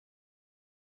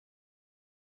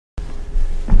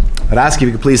I'd ask you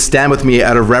if you could please stand with me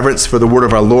out of reverence for the word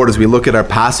of our Lord as we look at our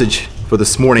passage for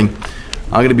this morning.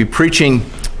 I'm going to be preaching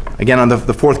again on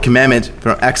the fourth commandment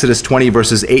from Exodus 20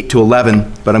 verses 8 to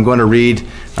 11, but I'm going to read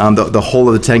the whole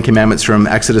of the Ten Commandments from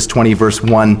Exodus 20 verse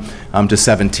 1 to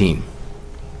 17.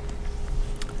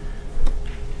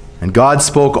 And God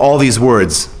spoke all these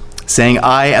words, saying,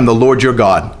 I am the Lord your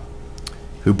God,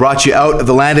 who brought you out of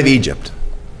the land of Egypt,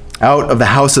 out of the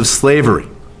house of slavery.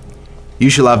 You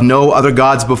shall have no other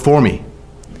gods before me.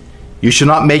 You shall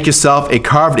not make yourself a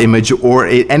carved image or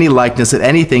any likeness of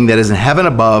anything that is in heaven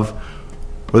above,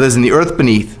 or that is in the earth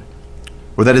beneath,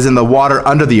 or that is in the water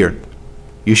under the earth.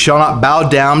 You shall not bow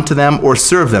down to them or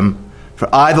serve them, for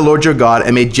I, the Lord your God,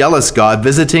 am a jealous God,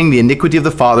 visiting the iniquity of the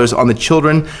fathers on the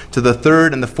children to the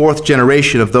third and the fourth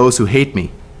generation of those who hate me,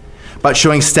 but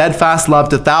showing steadfast love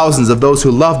to thousands of those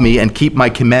who love me and keep my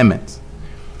commandments.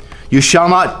 You shall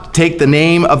not take the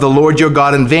name of the Lord your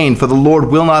God in vain, for the Lord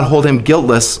will not hold him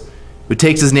guiltless who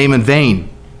takes his name in vain.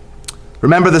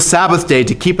 Remember the Sabbath day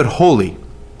to keep it holy.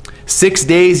 6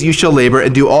 days you shall labor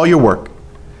and do all your work,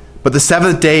 but the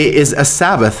seventh day is a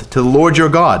Sabbath to the Lord your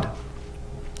God.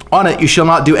 On it you shall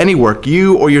not do any work,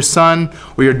 you or your son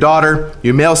or your daughter,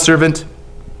 your male servant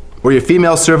or your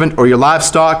female servant, or your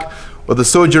livestock, or the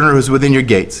sojourner who is within your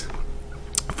gates.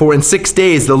 For in 6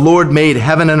 days the Lord made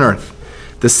heaven and earth,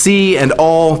 the sea and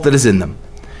all that is in them,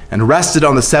 and rested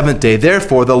on the seventh day.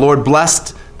 Therefore the Lord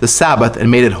blessed the Sabbath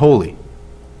and made it holy.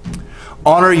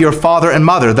 Honor your father and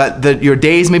mother, that your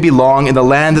days may be long in the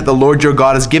land that the Lord your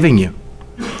God is giving you.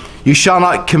 You shall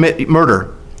not commit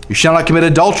murder. You shall not commit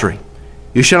adultery.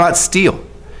 You shall not steal.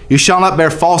 You shall not bear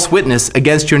false witness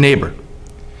against your neighbor.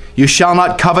 You shall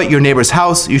not covet your neighbor's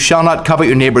house. You shall not covet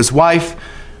your neighbor's wife,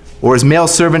 or his male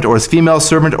servant, or his female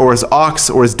servant, or his ox,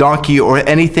 or his donkey, or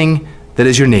anything that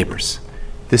is your neighbor's.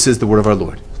 This is the word of our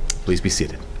Lord. Please be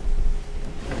seated.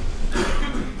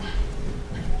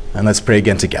 And let's pray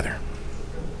again together.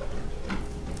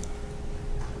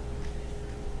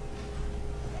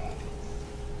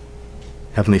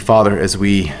 Heavenly Father, as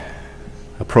we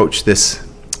approach this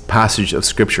passage of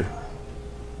Scripture,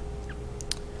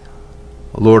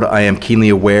 Lord, I am keenly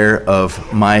aware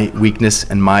of my weakness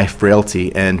and my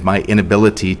frailty and my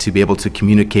inability to be able to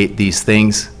communicate these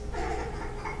things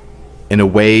in a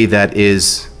way that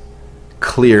is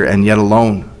clear and yet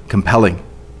alone compelling.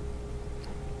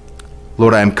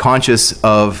 Lord, I am conscious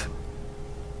of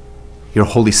your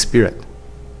Holy Spirit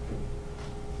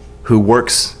who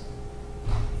works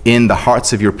in the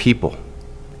hearts of your people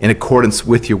in accordance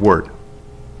with your word.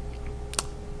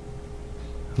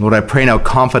 Lord, I pray now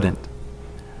confident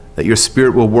that your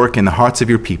Spirit will work in the hearts of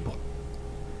your people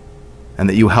and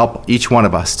that you help each one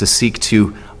of us to seek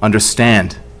to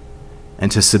understand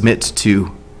and to submit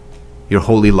to your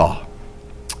holy law.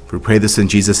 We pray this in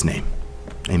Jesus' name.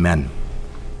 Amen.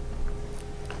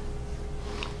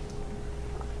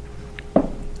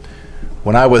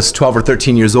 When I was 12 or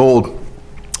 13 years old,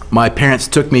 my parents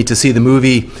took me to see the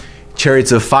movie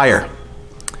Chariots of Fire.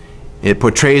 It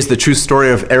portrays the true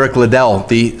story of Eric Liddell,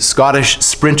 the Scottish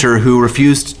sprinter who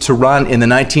refused to run in the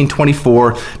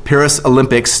 1924 Paris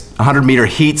Olympics 100-meter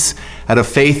heats out of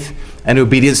faith and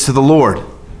obedience to the Lord,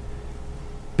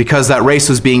 because that race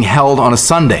was being held on a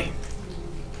Sunday.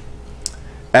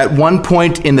 At one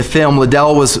point in the film,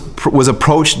 Liddell was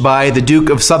approached by the Duke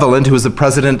of Sutherland, who was the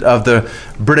president of the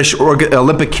British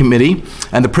Olympic Committee,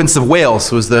 and the Prince of Wales,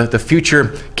 who was the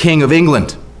future King of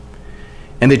England.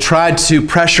 And they tried to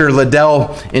pressure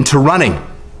Liddell into running.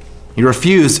 He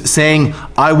refused, saying,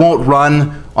 I won't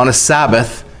run on a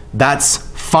Sabbath, that's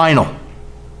final.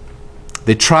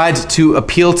 They tried to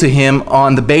appeal to him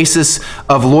on the basis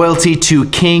of loyalty to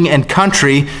king and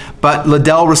country, but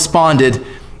Liddell responded,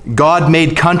 God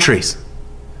made countries,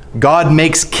 God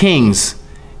makes kings,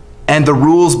 and the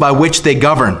rules by which they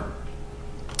govern.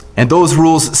 And those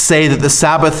rules say that the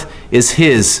Sabbath is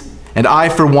his, and I,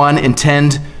 for one,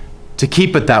 intend to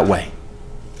keep it that way.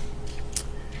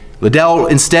 Liddell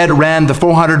instead ran the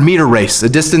 400-meter race, a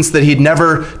distance that he'd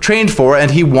never trained for,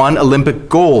 and he won Olympic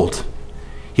gold.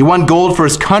 He won gold for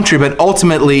his country, but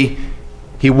ultimately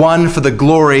he won for the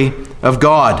glory of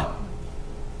God.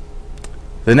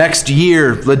 The next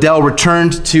year, Liddell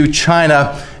returned to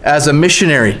China as a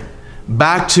missionary,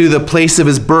 back to the place of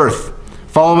his birth,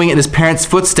 following in his parents'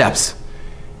 footsteps.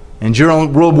 And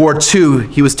during World War II,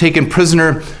 he was taken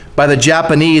prisoner by the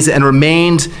Japanese and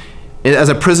remained as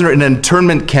a prisoner in an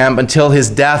internment camp until his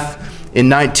death in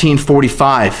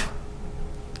 1945.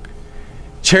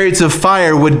 Chariots of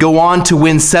Fire would go on to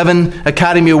win 7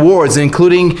 Academy Awards,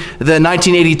 including the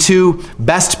 1982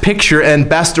 Best Picture and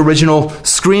Best Original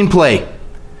Screenplay.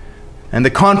 And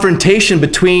the confrontation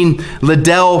between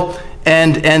Liddell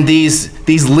and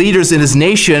these leaders in his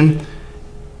nation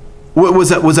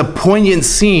was a poignant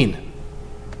scene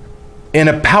in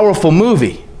a powerful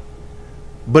movie.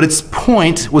 But its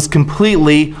point was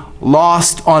completely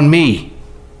lost on me.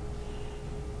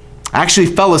 I actually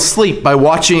fell asleep while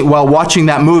watching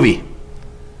that movie.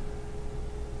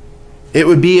 It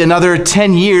would be another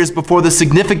 10 years before the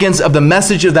significance of the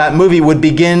message of that movie would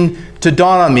begin to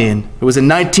dawn on me. And it was in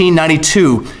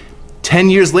 1992, 10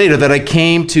 years later, that I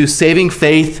came to saving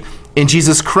faith in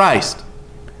Jesus Christ.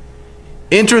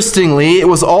 Interestingly, it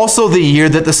was also the year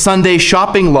that the Sunday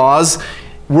shopping laws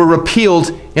were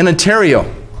repealed in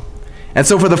Ontario. And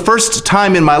so for the first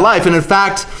time in my life, and in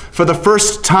fact, for the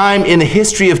first time in the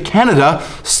history of Canada,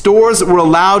 stores were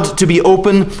allowed to be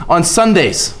open on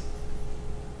Sundays.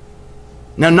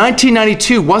 Now,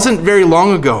 1992 wasn't very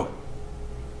long ago.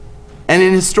 And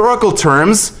in historical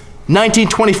terms,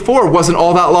 1924 wasn't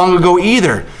all that long ago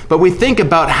either. But we think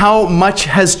about how much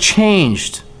has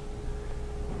changed.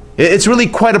 It's really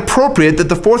quite appropriate that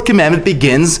the fourth commandment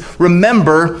begins,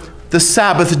 remember the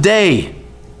Sabbath day.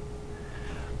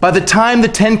 By the time the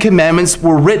Ten Commandments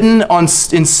were written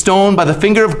in stone by the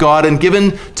finger of God and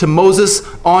given to Moses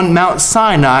on Mount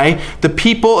Sinai, the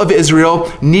people of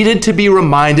Israel needed to be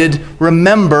reminded,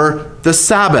 remember the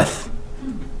Sabbath.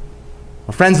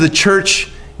 Well, friends, the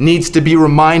church needs to be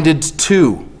reminded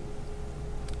too.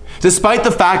 Despite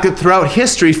the fact that throughout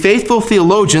history, faithful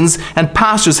theologians and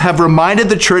pastors have reminded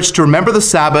the church to remember the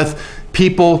Sabbath,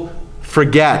 people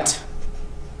forget.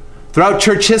 Throughout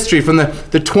church history, from the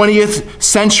 20th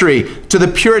century to the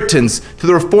Puritans, to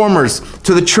the Reformers,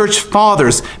 to the church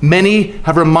fathers, many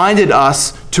have reminded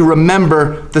us to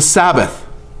remember the Sabbath.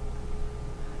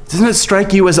 Doesn't it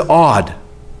strike you as odd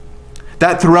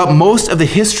that throughout most of the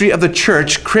history of the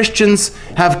church, Christians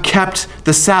have kept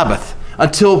the Sabbath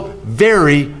until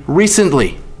very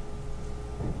recently?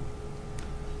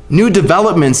 New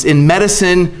developments in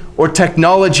medicine or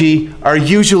technology are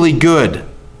usually good.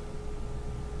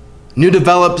 New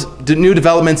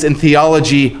developments in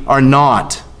theology are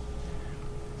not.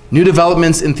 New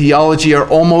developments in theology are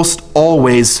almost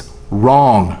always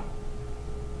wrong.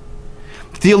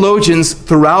 Theologians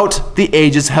throughout the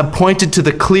ages have pointed to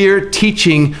the clear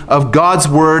teaching of God's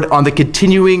Word on the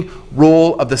continuing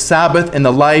role of the Sabbath in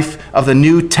the life of the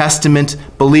New Testament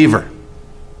believer.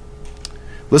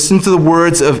 Listen to the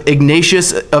words of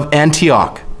Ignatius of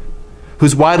Antioch,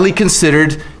 who's widely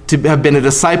considered to have been a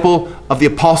disciple of the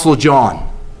Apostle John.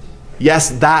 Yes,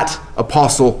 that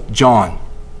Apostle John.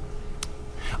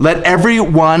 Let every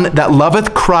one that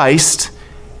loveth Christ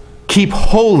keep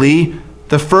holy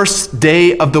the first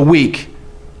day of the week,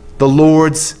 the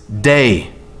Lord's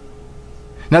day.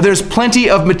 Now there's plenty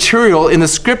of material in the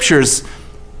scriptures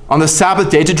on the Sabbath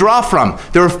day to draw from.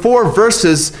 There are 4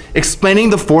 verses explaining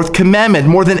the fourth commandment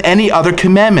more than any other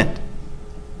commandment.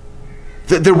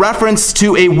 The reference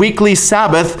to a weekly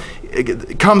Sabbath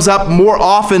comes up more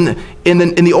often in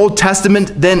the Old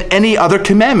Testament than any other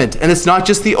commandment. And it's not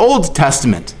just the Old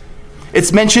Testament.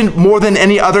 It's mentioned more than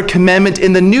any other commandment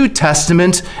in the New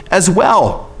Testament as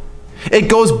well. It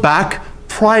goes back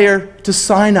prior to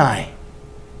Sinai.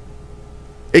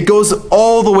 It goes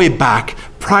all the way back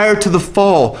prior to the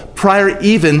fall, prior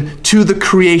even to the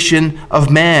creation of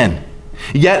man.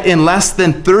 Yet in less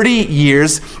than 30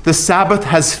 years, the Sabbath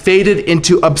has faded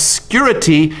into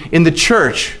obscurity in the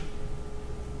church,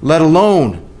 let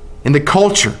alone in the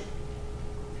culture.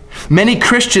 Many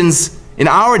Christians in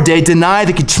our day deny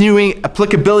the continuing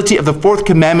applicability of the fourth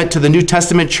commandment to the New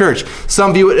Testament church.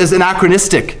 Some view it as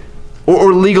anachronistic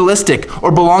or legalistic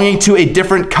or belonging to a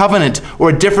different covenant or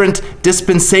a different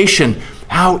dispensation.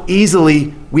 How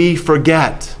easily we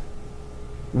forget.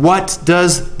 What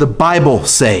does the Bible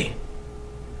say?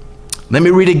 Let me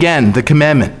read again the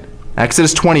commandment.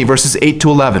 Exodus 20, verses 8 to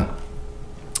 11.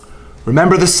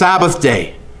 Remember the Sabbath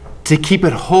day, to keep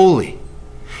it holy.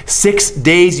 6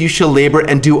 days you shall labor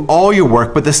and do all your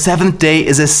work, but the 7th day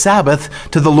is a Sabbath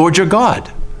to the Lord your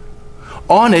God.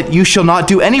 On it you shall not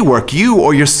do any work, you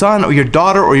or your son or your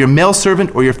daughter or your male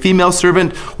servant or your female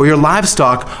servant or your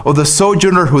livestock or the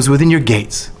sojourner who is within your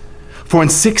gates. For in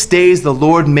 6 days the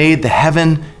Lord made the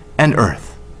heaven and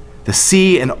earth, the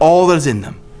sea and all that is in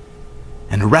them,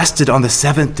 and rested on the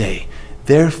 7th day.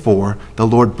 Therefore, the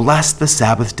Lord blessed the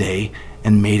Sabbath day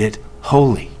and made it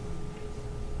holy.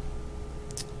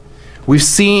 We've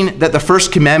seen that the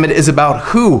first commandment is about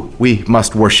who we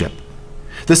must worship.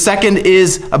 The second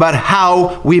is about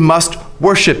how we must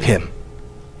worship him.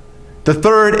 The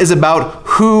third is about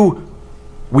who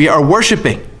we are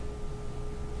worshiping.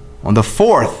 And the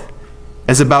fourth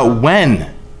is about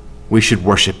when we should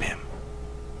worship him.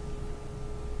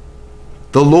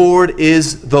 The Lord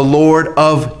is the Lord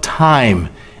of time,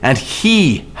 and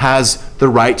he has the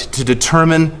right to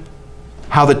determine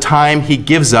how the time he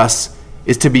gives us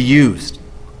is to be used.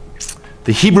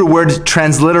 The Hebrew word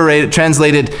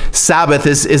translated Sabbath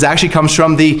is actually comes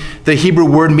from the Hebrew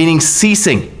word meaning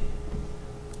ceasing.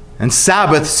 And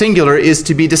Sabbath, singular, is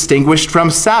to be distinguished from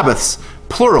Sabbaths,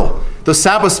 plural. The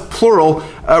Sabbaths, plural,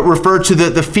 refer to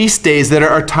the feast days that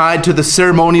are tied to the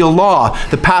ceremonial law,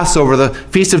 the Passover, the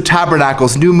Feast of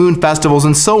Tabernacles, new moon festivals,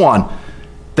 and so on,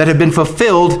 that have been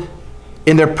fulfilled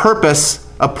in their purpose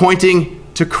of pointing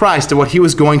to Christ and what he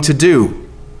was going to do.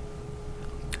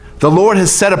 The Lord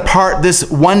has set apart this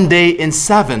one day in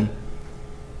 7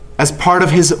 as part of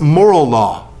his moral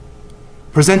law,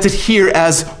 presented here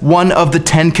as one of the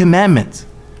 10 Commandments.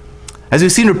 As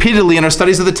we've seen repeatedly in our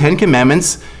studies of the 10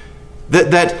 Commandments,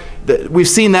 that we've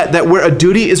seen that where a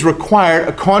duty is required,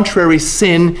 a contrary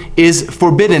sin is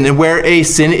forbidden. And where a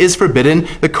sin is forbidden,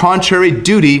 the contrary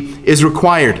duty is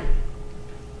required.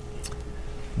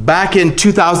 Back in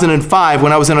 2005,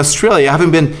 when I was in Australia,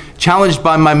 having been challenged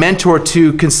by my mentor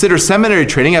to consider seminary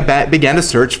training, I began to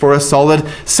search for a solid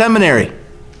seminary.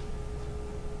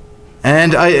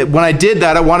 And when I did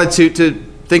that, I wanted to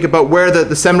think about where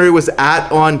the seminary was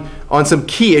at on some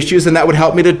key issues, and that would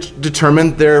help me to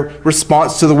determine their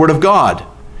response to the Word of God.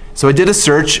 So I did a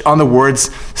search on the words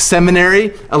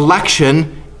seminary,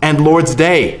 election, and Lord's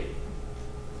Day.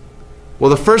 Well,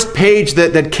 the first page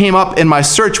that came up in my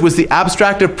search was the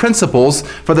abstract of principles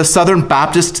for the Southern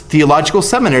Baptist Theological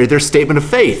Seminary, their statement of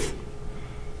faith.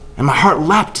 And my heart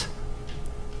leapt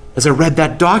as I read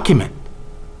that document.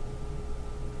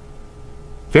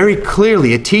 Very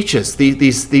clearly, it teaches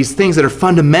these things that are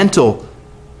fundamental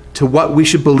to what we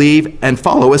should believe and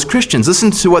follow as Christians.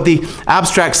 Listen to what the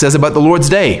abstract says about the Lord's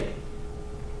Day.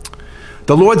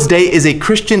 The Lord's Day is a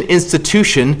Christian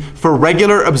institution for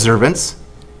regular observance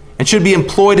and should be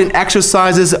employed in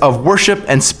exercises of worship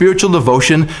and spiritual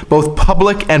devotion, both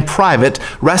public and private,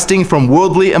 resting from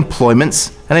worldly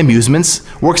employments and amusements,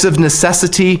 works of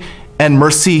necessity and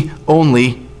mercy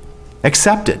only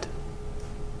accepted.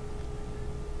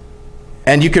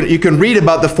 And you can read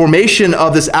about the formation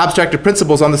of this abstract of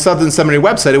principles on the Southern Seminary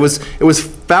website. It was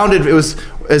founded as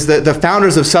the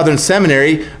founders of Southern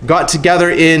Seminary got together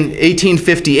in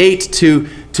 1858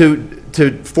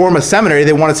 to form a seminary.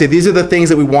 They want to say, these are the things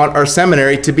that we want our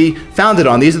seminary to be founded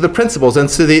on. These are the principles. And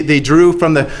so they drew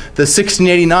from the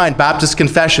 1689 Baptist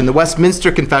Confession, the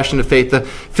Westminster Confession of Faith, the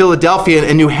Philadelphia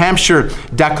and New Hampshire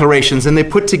Declarations, and they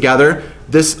put together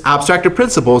this abstract of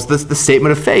principles, the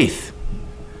statement of faith.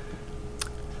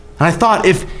 And I thought,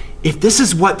 if this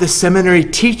is what the seminary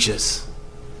teaches,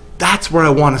 that's where I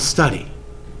want to study.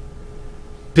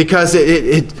 Because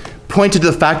it pointed to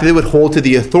the fact that they would hold to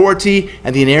the authority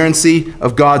and the inerrancy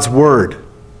of God's Word.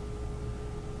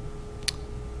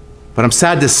 But I'm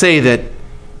sad to say that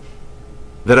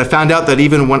I found out that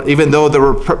even though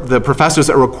the professors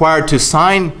are required to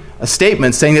sign a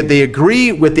statement saying that they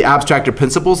agree with the abstract of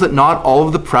principles, that not all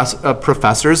of the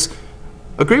professors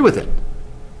agree with it.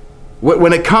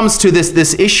 When it comes to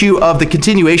this issue of the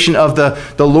continuation of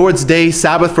the Lord's Day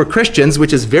Sabbath for Christians,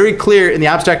 which is very clear in the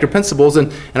abstract of principles,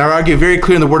 and I argue very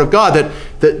clear in the Word of God,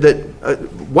 that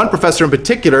one professor in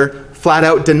particular flat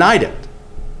out denied it.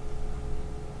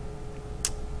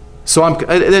 So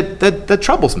that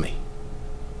troubles me.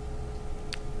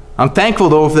 I'm thankful,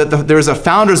 though, that there's a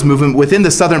founders movement within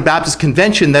the Southern Baptist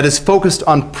Convention that is focused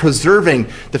on preserving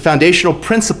the foundational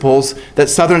principles that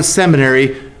Southern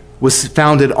Seminary was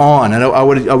founded on. And I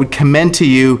would commend to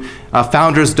you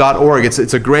founders.org.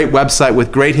 It's a great website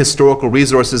with great historical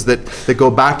resources that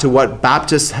go back to what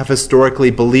Baptists have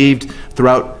historically believed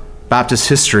throughout Baptist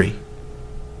history.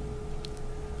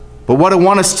 But what I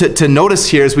want us to notice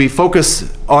here as we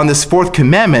focus on this fourth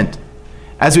commandment,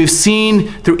 as we've seen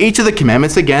through each of the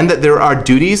commandments, again, that there are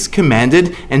duties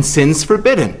commanded and sins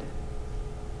forbidden.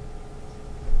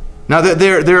 Now,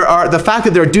 the fact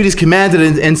that there are duties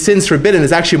commanded and sins forbidden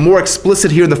is actually more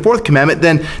explicit here in the fourth commandment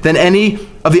than any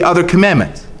of the other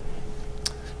commandments.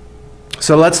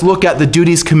 So let's look at the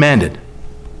duties commanded.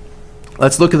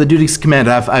 Let's look at the duties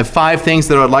commanded. I have 5 things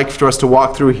that I would like for us to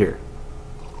walk through here.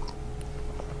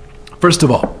 First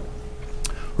of all,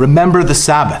 remember the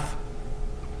Sabbath.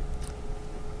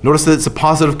 Notice that it's a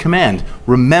positive command.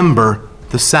 Remember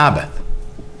the Sabbath.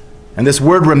 And this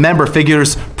word remember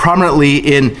figures prominently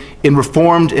in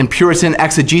Reformed and Puritan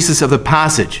exegesis of the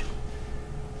passage.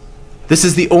 This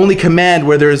is the only command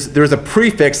where there's a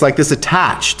prefix like this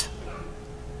attached.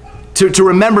 To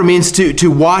remember means to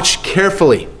watch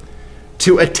carefully,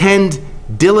 to attend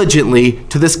diligently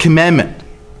to this commandment.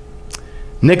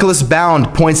 Nicholas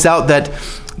Bound points out that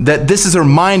that this is a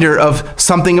reminder of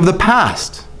something of the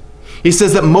past. He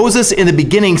says that Moses in the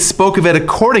beginning spoke of it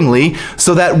accordingly,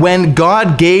 so that when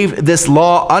God gave this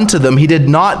law unto them, he did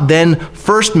not then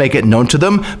first make it known to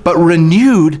them, but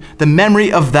renewed the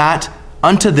memory of that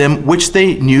unto them which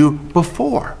they knew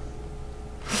before.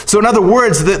 So in other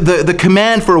words, the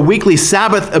command for a weekly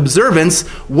Sabbath observance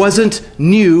wasn't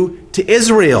new to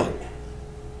Israel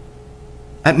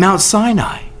at Mount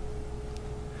Sinai.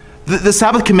 The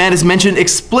Sabbath command is mentioned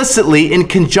explicitly in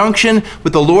conjunction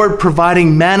with the Lord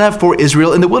providing manna for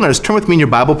Israel in the wilderness. Turn with me in your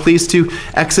Bible, please, to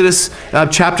Exodus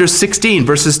chapter 16,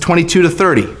 verses 22 to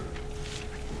 30.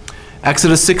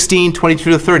 Exodus 16,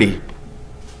 22 to 30.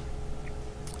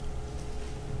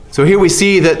 So here we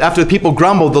see that after the people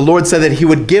grumbled, the Lord said that he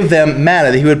would give them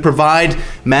manna, that he would provide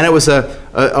manna. It was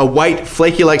a white,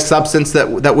 flaky-like substance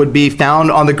that would be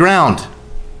found on the ground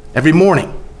every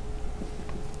morning,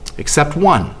 except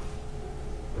one.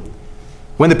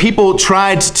 When the people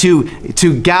tried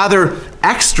to gather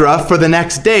extra for the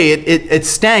next day, it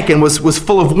stank and was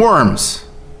full of worms.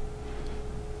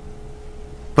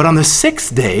 But on the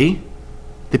sixth day,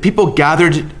 the people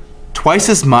gathered twice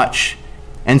as much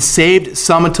and saved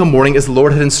some until morning as the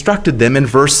Lord had instructed them in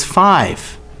verse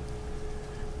 5.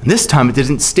 And this time it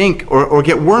didn't stink or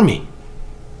get wormy.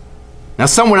 Now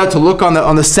some went out to look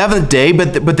on the seventh day,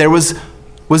 but there was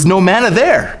no manna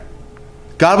there.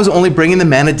 God was only bringing the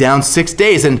manna down 6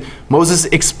 days. And Moses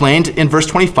explained in verse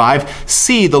 25,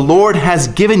 "See, the Lord has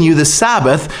given you the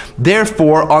Sabbath.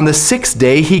 Therefore, on the sixth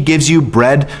day, he gives you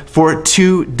bread for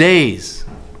 2 days."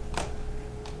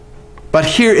 But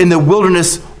here in the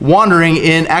wilderness wandering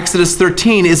in Exodus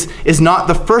 13 is not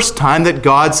the first time that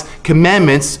God's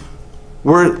commandments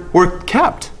were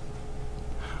kept.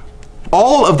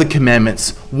 All of the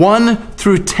commandments, 1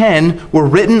 through 10, were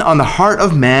written on the heart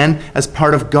of man as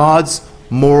part of God's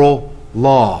moral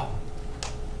law.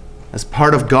 As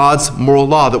part of God's moral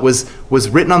law that was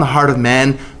written on the heart of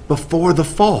man before the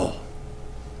fall.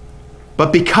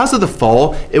 But because of the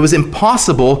fall, it was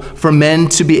impossible for men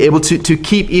to be able to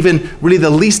keep even really the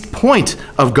least point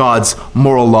of God's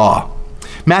moral law.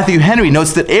 Matthew Henry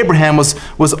notes that Abraham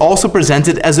was also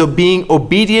presented as being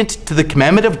obedient to the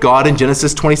commandment of God in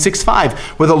Genesis 26:5,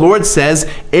 where the Lord says,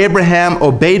 "Abraham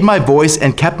obeyed my voice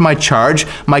and kept my charge,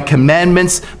 my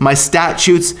commandments, my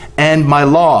statutes, and my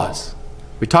laws."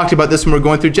 We talked about this when we were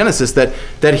going through Genesis,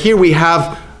 that here we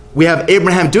have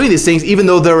Abraham doing these things even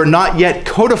though they were not yet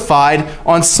codified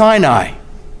on Sinai.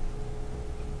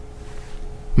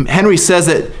 Henry says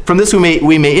that from this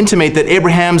we may intimate that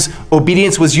Abraham's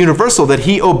obedience was universal, that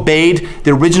he obeyed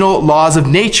the original laws of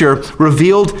nature,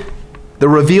 the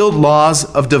revealed laws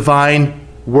of divine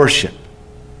worship.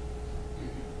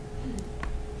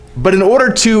 But in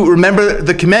order to remember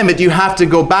the commandment, you have to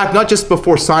go back, not just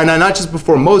before Sinai, not just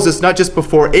before Moses, not just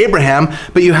before Abraham,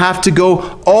 but you have to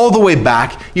go all the way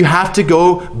back. You have to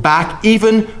go back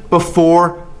even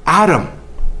before Adam.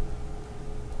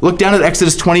 Look down at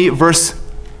Exodus 20, verse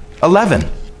 11.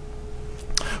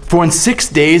 "For in 6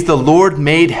 days the Lord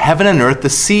made heaven and earth, the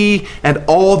sea, and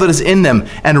all that is in them,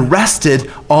 and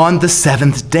rested on the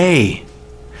seventh day.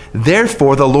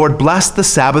 Therefore the Lord blessed the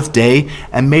Sabbath day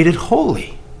and made it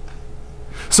holy."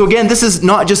 So again, this is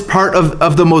not just part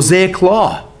of the Mosaic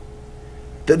law.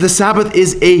 The Sabbath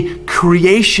is a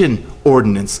creation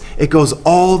ordinance. It goes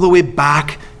all the way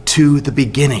back to the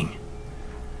beginning,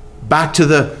 back to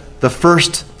the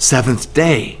first seventh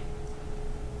day.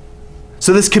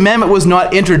 So this commandment was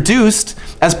not introduced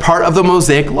as part of the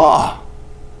Mosaic law.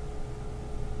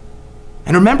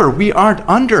 And remember, we aren't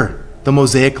under the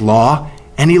Mosaic law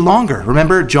any longer.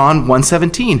 Remember John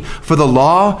 1:17, "For the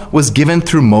law was given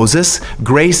through Moses,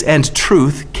 grace and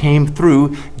truth came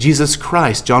through Jesus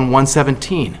Christ." John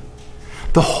 1:17.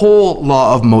 The whole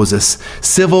law of Moses,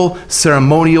 civil,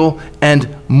 ceremonial, and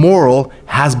moral,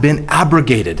 has been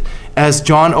abrogated. As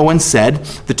John Owen said,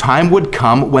 the time would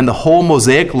come when the whole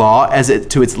Mosaic law,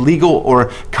 to its legal or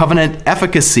covenant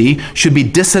efficacy, should be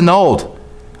disannulled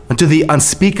unto the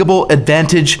unspeakable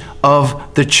advantage of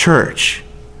the church.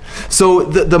 So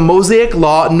the Mosaic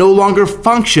law no longer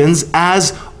functions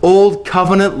as old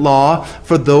covenant law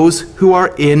for those who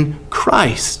are in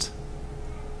Christ.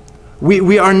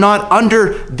 We are not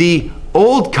under the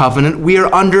old covenant, we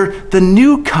are under the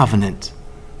new covenant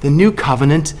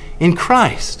in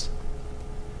Christ.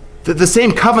 The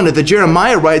same covenant that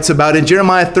Jeremiah writes about in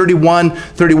Jeremiah 31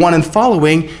 and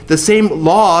following, the same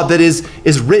law that is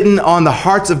written on the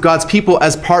hearts of God's people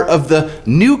as part of the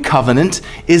new covenant,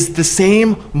 is the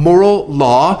same moral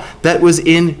law that was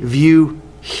in view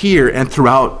here and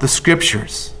throughout the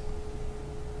scriptures.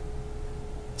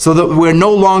 So that we're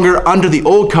no longer under the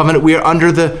old covenant, we are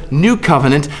under the new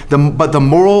covenant, but the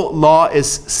moral law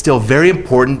is still very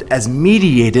important as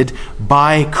mediated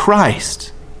by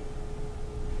Christ.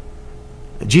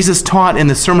 Jesus taught in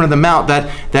the Sermon on the Mount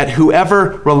that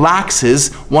whoever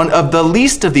relaxes one of the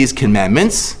least of these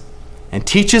commandments and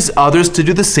teaches others to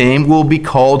do the same will be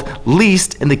called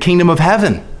least in the kingdom of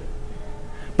heaven.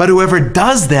 But whoever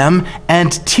does them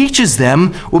and teaches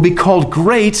them will be called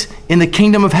great in the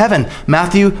kingdom of heaven.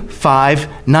 Matthew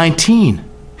 5:19.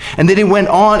 And then he went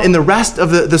on in the rest of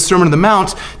the Sermon on the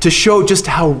Mount to show just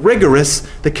how rigorous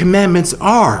the commandments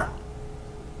are.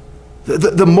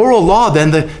 The moral law,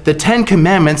 then, the Ten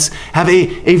Commandments, have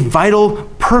a vital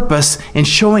purpose in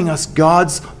showing us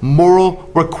God's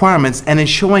moral requirements and in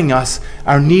showing us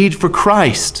our need for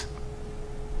Christ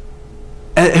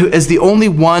as the only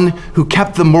one who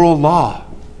kept the moral law,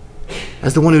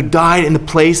 as the one who died in the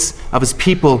place of his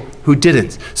people who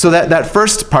didn't. So that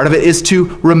first part of it is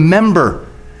to remember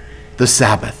the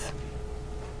Sabbath.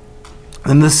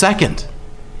 And the second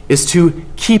is to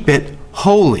keep it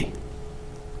holy.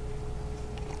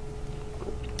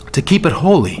 To keep it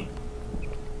holy,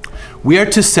 we are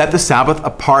to set the Sabbath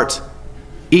apart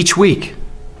each week.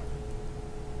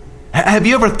 Have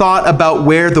you ever thought about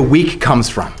where the week comes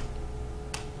from?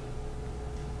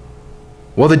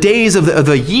 Well, the days of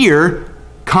the year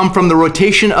come from the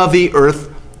rotation of the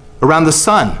earth around the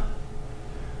sun.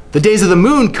 The days of the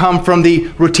moon come from the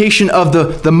rotation of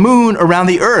the moon around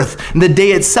the earth. And the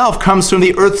day itself comes from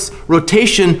the earth's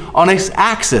rotation on its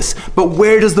axis. But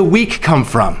where does the week come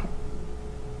from?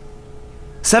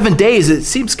 7 days, it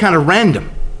seems kind of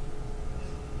random.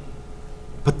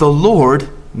 But the Lord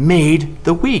made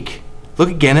the week. Look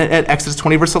again at Exodus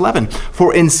 20, verse 11.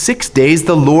 For in 6 days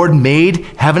the Lord made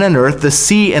heaven and earth, the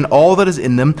sea and all that is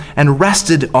in them, and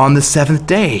rested on the seventh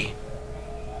day.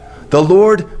 The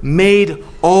Lord made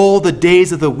all the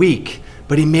days of the week,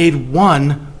 but he made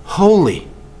one holy.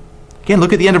 Again,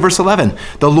 look at the end of verse 11.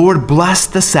 The Lord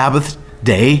blessed the Sabbath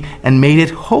day and made it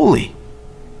holy.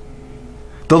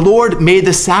 The Lord made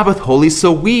the Sabbath holy, so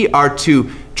we are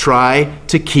to try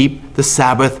to keep the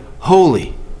Sabbath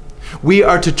holy. We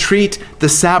are to treat the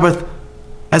Sabbath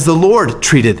as the Lord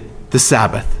treated the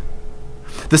Sabbath.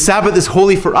 The Sabbath is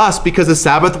holy for us because the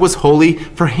Sabbath was holy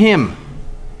for him.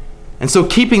 And so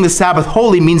keeping the Sabbath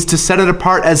holy means to set it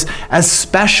apart as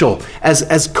special,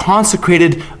 as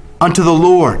consecrated unto the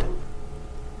Lord.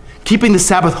 Keeping the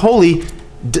Sabbath holy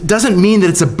doesn't mean that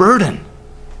it's a burden.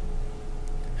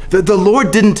 The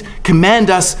Lord didn't command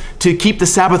us to keep the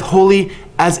Sabbath holy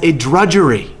as a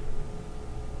drudgery.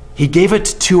 He gave it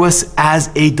to us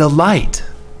as a delight.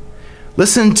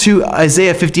 Listen to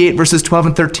Isaiah 58, verses 12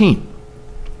 and 13.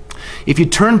 If you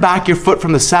turn back your foot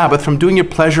from the Sabbath, from doing your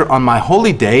pleasure on my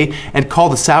holy day, and call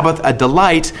the Sabbath a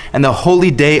delight, and the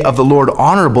holy day of the Lord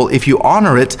honorable, if you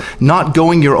honor it, not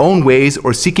going your own ways,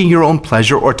 or seeking your own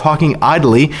pleasure, or talking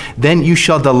idly, then you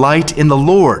shall delight in the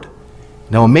Lord.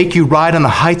 And I will make you ride on the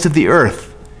heights of the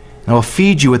earth, and I will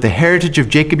feed you with the heritage of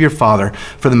Jacob your father,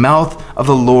 for the mouth of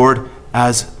the Lord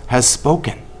has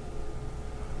spoken.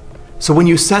 So when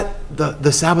you set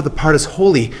the Sabbath apart as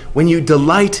holy, when you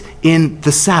delight in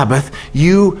the Sabbath,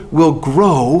 you will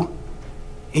grow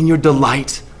in your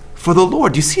delight for the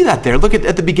Lord. You see that there? Look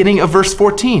at the beginning of verse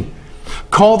 14.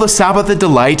 Call the Sabbath a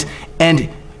delight, and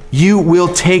you will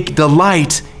take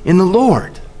delight in the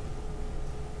Lord.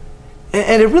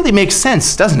 And it really makes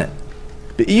sense, doesn't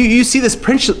it? You see this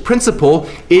principle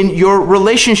in your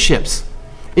relationships,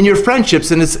 in your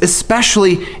friendships, and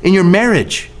especially in your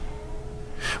marriage.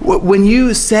 When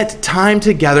you set time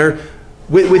together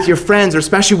with your friends, or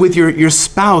especially with your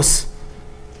spouse,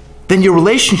 then your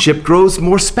relationship grows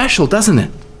more special, doesn't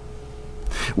it?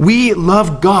 We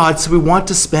love God, so we want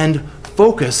to spend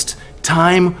focused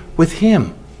time with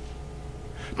him.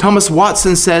 Thomas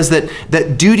Watson says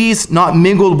that duties not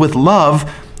mingled with love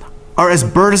are as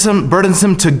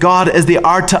burdensome to God as they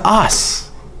are to us.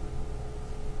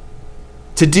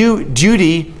 To do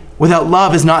duty without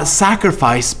love is not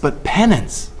sacrifice, but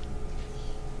penance.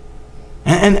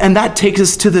 And that takes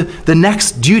us to the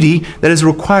next duty that is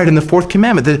required in the fourth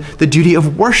commandment, the duty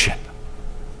of worship.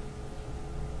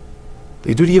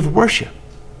 The duty of worship.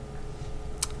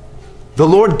 The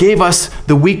Lord gave us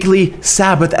the weekly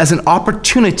Sabbath as an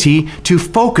opportunity to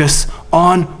focus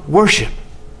on worship.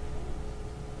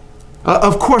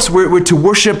 Of course, we're to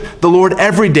worship the Lord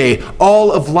every day.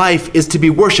 All of life is to be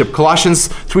worshiped. Colossians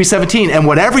 3:17, and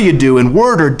whatever you do in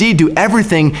word or deed, do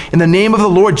everything in the name of the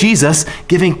Lord Jesus,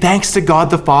 giving thanks to God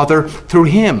the Father through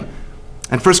him.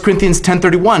 And 1 Corinthians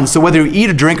 10:31, so whether you eat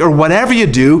or drink or whatever you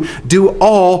do, do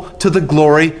all to the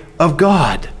glory of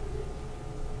God.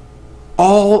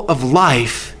 all of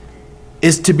life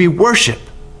is to be worship.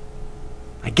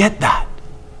 I get that.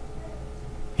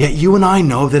 Yet you and I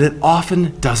know that it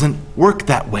often doesn't work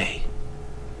that way.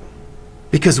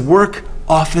 Because work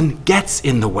often gets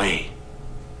in the way.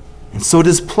 And so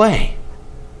does play.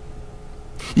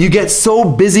 You get so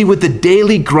busy with the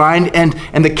daily grind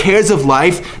and the cares of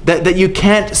life that you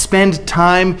can't spend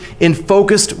time in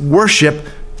focused worship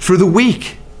through the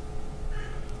week.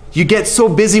 You get so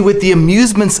busy with the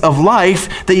amusements of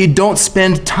life that you don't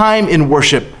spend time in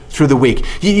worship through the week.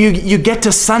 You get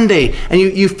to Sunday and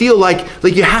you feel like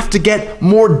you have to get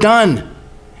more done.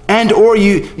 And or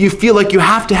you feel like you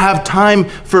have to have time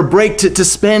for a break to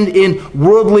spend in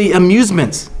worldly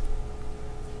amusements.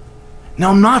 Now,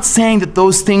 I'm not saying that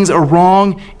those things are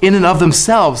wrong in and of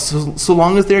themselves, so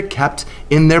long as they're kept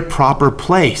in their proper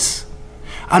place.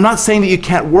 I'm not saying that you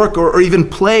can't work or even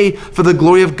play for the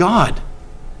glory of God.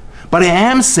 But I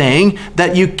am saying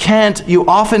that you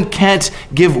often can't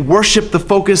give worship the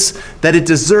focus that it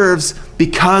deserves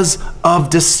because of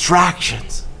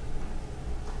distractions.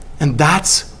 And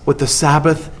that's what the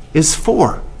Sabbath is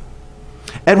for.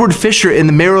 Edward Fisher in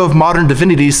The Marrow of Modern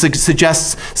Divinity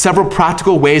suggests several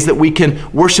practical ways that we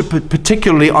can worship,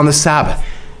 particularly on the Sabbath.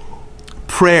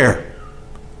 Prayer,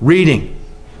 reading,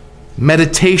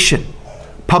 meditation,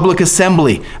 public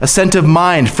assembly, assent of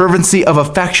mind, fervency of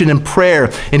affection and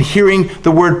prayer, and hearing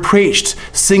the word preached,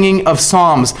 singing of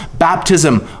psalms,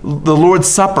 baptism, the Lord's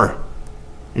Supper.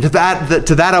 And to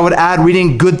that I would add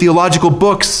reading good theological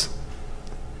books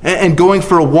and going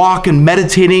for a walk and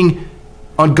meditating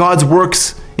on God's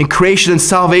works in creation and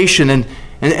salvation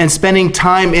and spending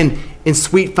time in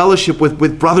sweet fellowship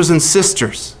with brothers and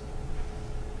sisters.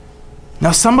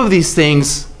 Now, some of these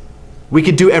things we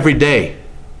could do every day.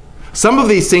 Some of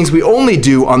these things we only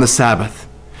do on the Sabbath.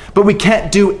 But we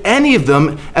can't do any of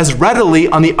them as readily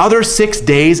on the other 6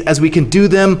 days as we can do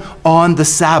them on the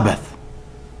Sabbath.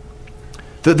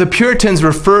 The Puritans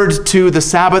referred to the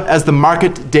Sabbath as the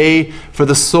market day for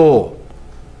the soul.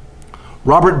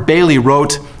 Lewis Bailey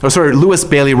wrote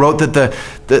that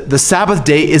the Sabbath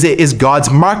day is God's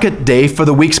market day for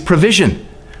the week's provision,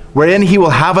 wherein he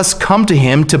will have us come to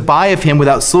him to buy of him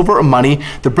without silver or money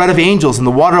the bread of angels and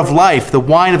the water of life, the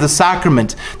wine of the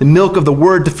sacrament, the milk of the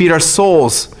word to feed our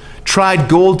souls, tried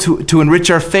gold to enrich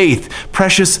our faith,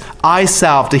 precious eye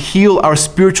salve to heal our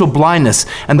spiritual blindness,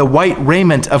 and the white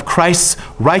raiment of Christ's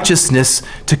righteousness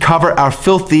to cover our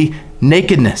filthy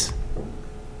nakedness.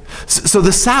 So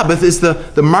the Sabbath is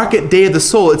the market day of the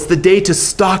soul. It's the day to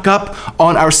stock up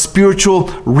on our spiritual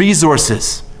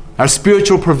resources, our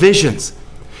spiritual provisions.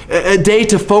 A day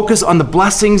to focus on the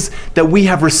blessings that we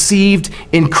have received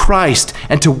in Christ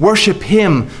and to worship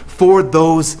him for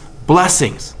those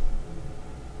blessings.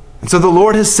 And so the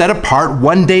Lord has set apart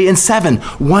one day in 7,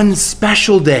 one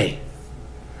special day,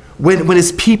 when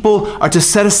his people are to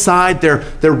set aside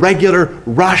their regular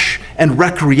rush and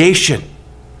recreation.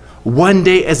 One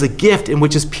day as a gift in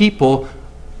which his people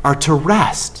are to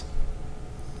rest.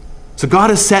 So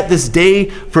God has set this day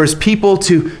for his people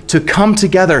to come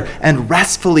together and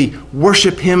restfully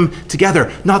worship him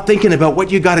together, not thinking about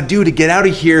what you got to do to get out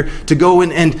of here to go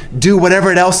and do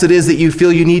whatever else it is that you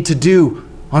feel you need to do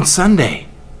on Sunday.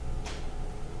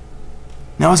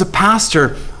 Now, as a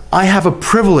pastor, I have a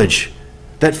privilege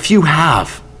that few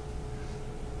have.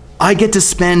 I get to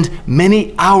spend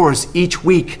many hours each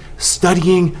week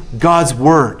studying God's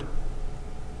Word.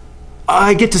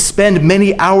 I get to spend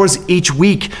many hours each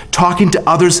week talking to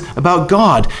others about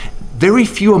God. Very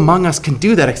few among us can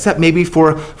do that, except maybe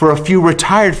for a few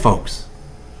retired folks.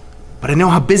 But I know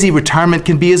how busy retirement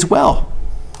can be as well.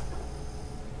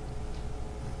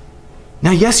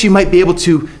 Now, yes, you might be able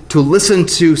to listen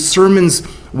to sermons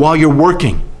while you're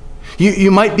working.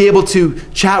 You might be able to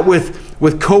chat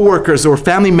with coworkers or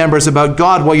family members about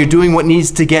God while you're doing what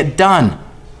needs to get done.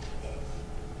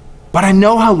 But I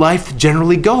know how life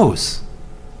generally goes.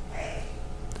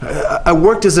 I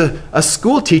worked as a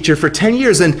school teacher for 10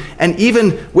 years, and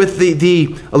even with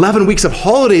the 11 weeks of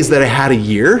holidays that I had a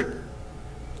year,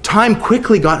 time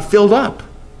quickly got filled up.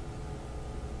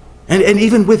 And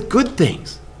even with good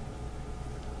things.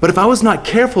 But if I was not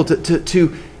careful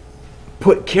to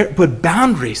put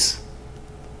boundaries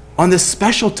on this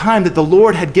special time that the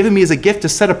Lord had given me as a gift to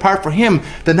set apart for him,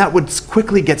 then that would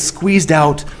quickly get squeezed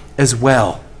out as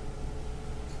well.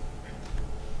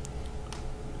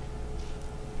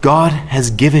 God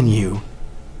has given you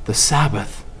the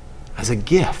Sabbath as a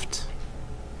gift.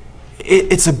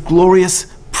 It's a glorious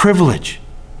privilege.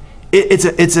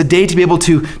 It's a day to be able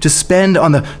to spend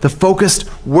on the focused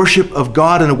worship of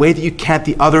God in a way that you can't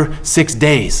the other 6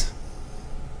 days.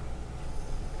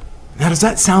 Now, does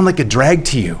that sound like a drag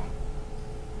to you?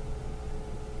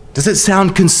 Does it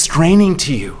sound constraining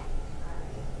to you?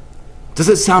 Does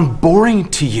it sound boring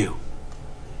to you?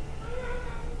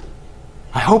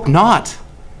 I hope not,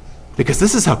 because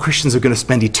this is how Christians are going to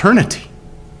spend eternity.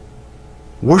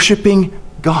 Worshiping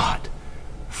God,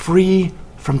 free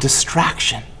from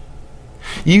distraction.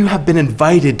 You have been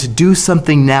invited to do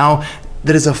something now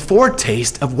that is a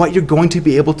foretaste of what you're going to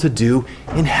be able to do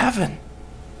in heaven.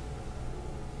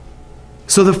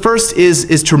 So the first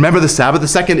is to remember the Sabbath. The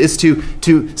second is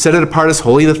to set it apart as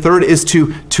holy. The third is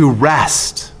to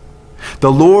rest.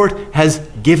 The Lord has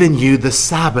given you the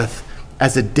Sabbath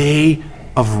as a day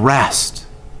of rest.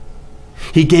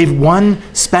 He gave one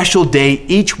special day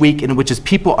each week in which his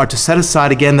people are to set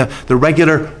aside again the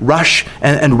regular rush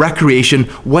and recreation,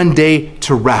 one day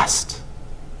to rest.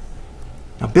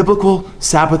 Now, biblical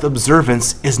Sabbath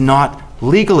observance is not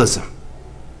legalism.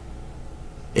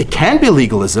 It can be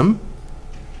legalism.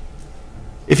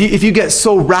 If you get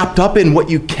so wrapped up in what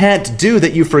you can't do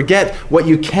that you forget what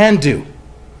you can do.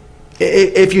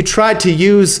 If you try to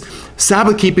use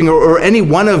Sabbath keeping or any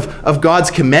one of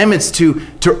God's commandments to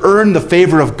earn the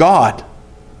favor of God,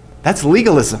 that's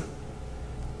legalism.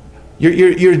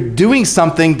 You're doing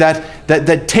something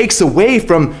that takes away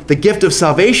from the gift of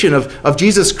salvation of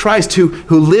Jesus Christ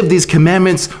who lived these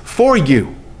commandments for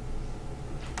you.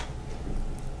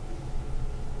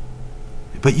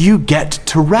 But you get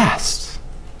to rest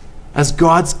as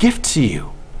God's gift to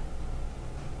you.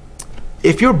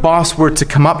 If your boss were to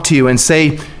come up to you and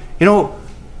say,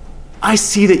 I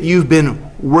see that you've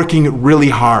been working really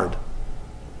hard.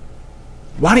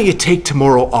 Why don't you take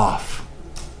tomorrow off?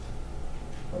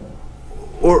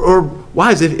 Or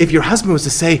wives, if your husband was to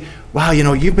say, wow,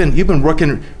 you've been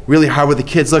working really hard with the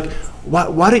kids. Look,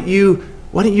 why don't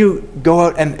you go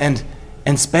out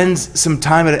and spend some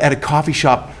time at a coffee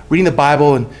shop reading the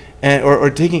Bible or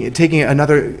taking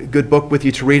another good book with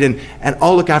you to read, and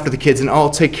I'll look after the kids and I'll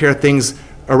take care of things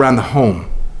around the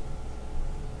home.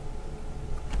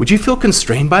 Would you feel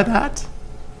constrained by that?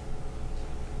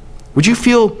 Would you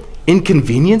feel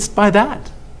inconvenienced by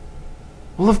that?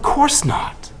 Well, of course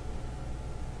not.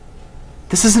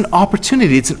 This is an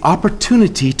opportunity. It's an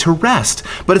opportunity to rest.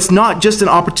 But it's not just an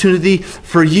opportunity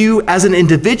for you as an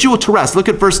individual to rest. Look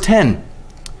at verse 10.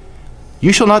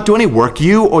 You shall not do any work,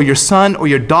 you or your son or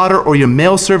your daughter or your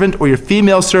male servant or your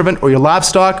female servant or your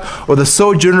livestock or the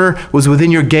sojourner who was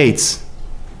within your gates.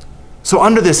 So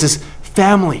under this is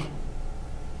family,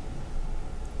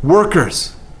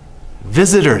 workers,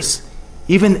 visitors,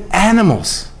 even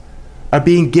animals are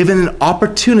being given an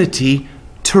opportunity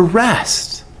to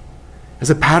rest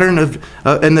as a pattern of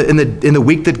in the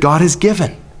week that God has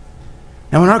given.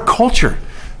 Now in our culture,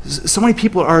 so many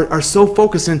people are so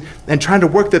focused and trying to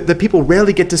work that people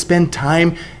rarely get to spend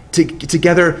time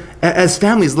together as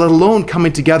families, let alone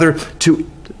coming together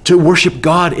to worship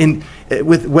God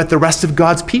with the rest of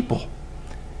God's people.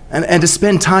 And to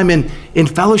spend time in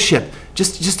fellowship,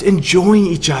 just enjoying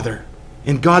each other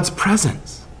in God's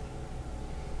presence.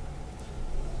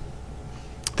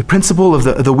 The principle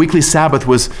of the weekly Sabbath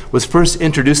was first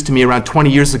introduced to me around 20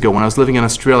 years ago when I was living in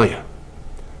Australia.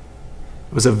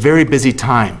 It was a very busy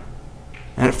time.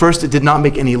 And at first it did not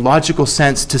make any logical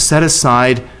sense to set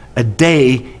aside a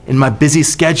day in my busy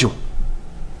schedule.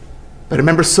 But I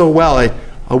remember so well,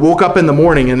 I woke up in the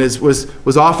morning, and it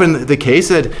was often the case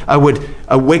that I would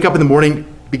wake up in the morning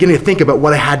beginning to think about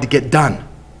what I had to get done.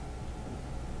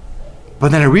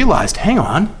 But then I realized, hang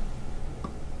on,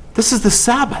 this is the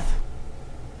Sabbath.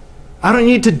 I don't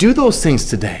need to do those things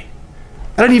today.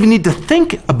 I don't even need to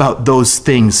think about those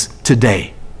things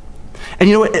today. And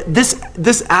you know what?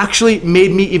 This actually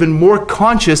made me even more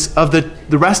conscious of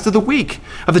the rest of the week,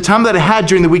 of the time that I had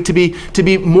during the week to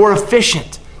be more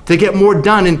efficient, to get more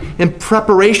done in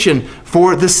preparation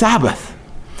for the Sabbath.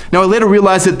 Now, I later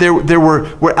realized that there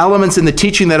were elements in the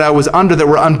teaching that I was under that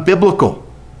were unbiblical.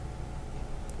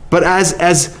 But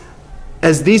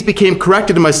as these became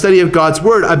corrected in my study of God's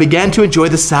Word, I began to enjoy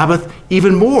the Sabbath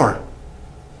even more.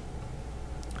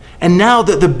 And now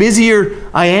that the busier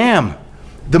I am,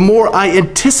 the more I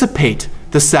anticipate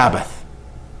the Sabbath,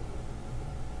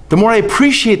 the more I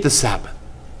appreciate the Sabbath.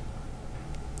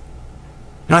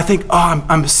 And I think,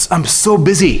 I'm so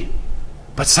busy,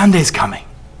 but Sunday's coming.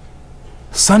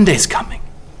 Sunday's coming.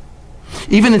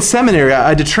 Even in seminary,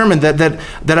 I determined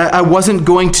that I wasn't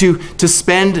going to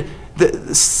spend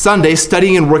the Sunday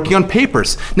studying and working on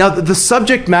papers. Now, the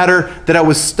subject matter that I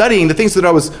was studying, the things that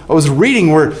I was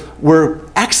reading were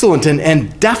excellent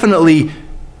and definitely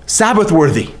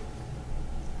Sabbath-worthy.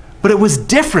 But it was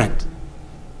different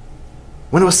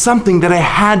when it was something that I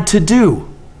had to do.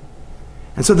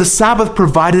 And so the Sabbath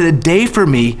provided a day for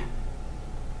me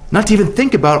not to even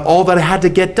think about all that I had to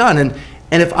get done.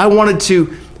 And if I wanted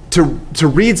to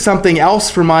read something else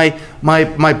for my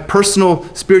personal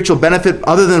spiritual benefit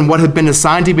other than what had been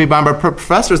assigned to me by my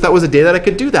professors, that was a day that I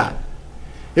could do that.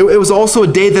 It was also a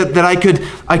day that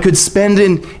I could spend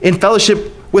in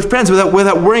fellowship with friends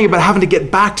without worrying about having to get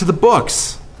back to the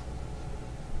books.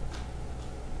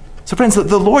 So friends,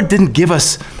 the Lord didn't give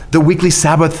us the weekly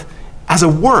Sabbath as a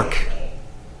work.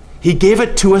 He gave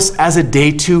it to us as a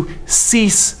day to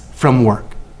cease from work.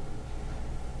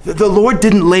 The Lord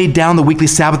didn't lay down the weekly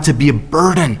Sabbath to be a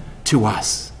burden to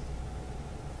us.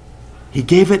 He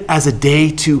gave it as a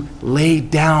day to lay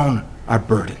down our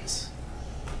burdens.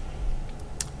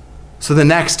 So the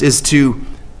next is to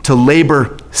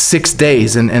labor 6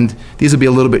 days, and these will be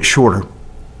a little bit shorter.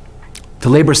 To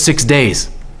labor 6 days.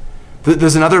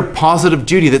 There's another positive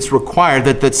duty that's required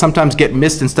that sometimes get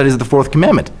missed in studies of the fourth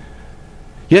commandment.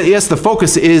 Yes, the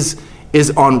focus is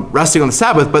on resting on the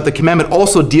Sabbath, but the commandment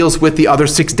also deals with the other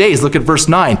 6 days. Look at verse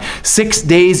 9. 6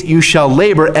 days you shall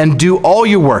labor and do all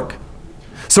your work.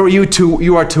 So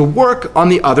you are to work on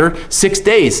the other 6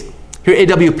 days. Here,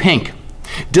 A.W. Pink.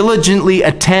 Diligently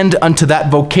attend unto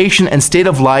that vocation and state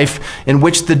of life in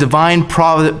which the divine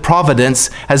providence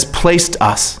has placed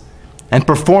us, and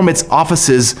perform its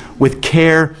offices with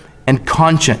care and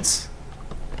conscience.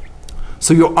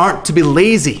 So you aren't to be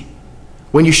lazy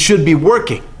when you should be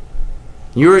working.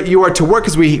 You are to work,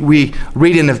 as we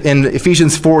read in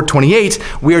Ephesians 4:28,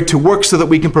 we are to work so that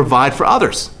we can provide for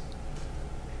others.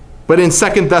 But in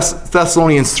 2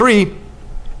 Thessalonians 3,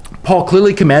 Paul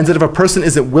clearly commands that if a person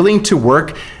isn't willing to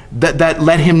work, that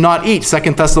let him not eat.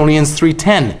 2 Thessalonians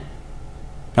 3:10.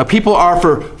 Now people are,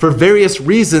 for various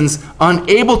reasons,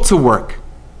 unable to work.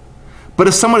 But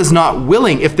if someone is not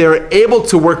willing, if they're able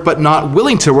to work but not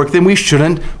willing to work, then we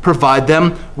shouldn't provide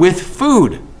them with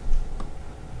food.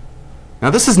 Now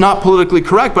this is not politically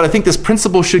correct, but I think this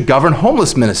principle should govern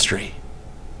homeless ministry.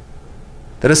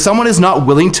 That if someone is not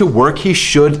willing to work, he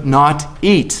should not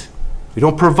eat. We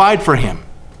don't provide for him.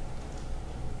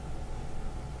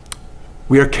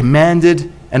 We are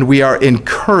commanded and we are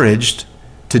encouraged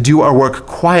to do our work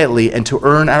quietly and to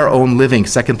earn our own living.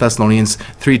 2 Thessalonians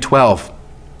 3:12.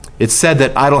 It's said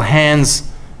that idle hands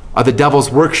are the devil's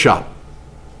workshop.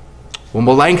 Well,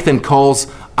 Melanchthon calls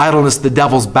idleness the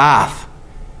devil's bath,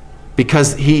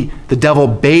 because the devil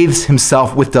bathes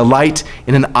himself with delight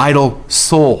in an idle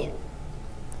soul.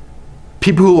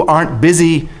 People who aren't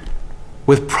busy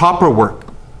with proper work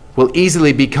will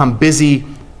easily become busy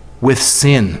with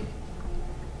sin.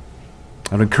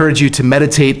 I would encourage you to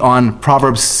meditate on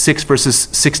Proverbs 6, verses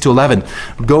 6 to 11.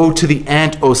 Go to the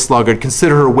ant, O sluggard,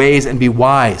 consider her ways and be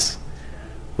wise.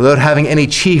 Without having any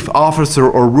chief, officer,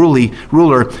 or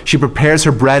ruler, she prepares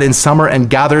her bread in summer and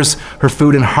gathers her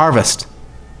food in harvest.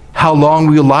 How long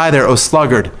will you lie there, O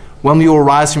sluggard? When will you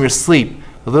arise from your sleep,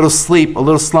 a little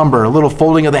slumber, a little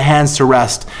folding of the hands to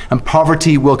rest, and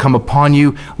poverty will come upon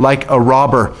you like a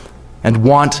robber, and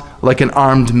want like an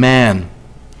armed man.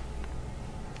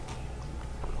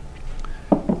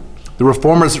 The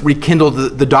Reformers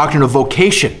rekindled the doctrine of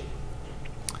vocation,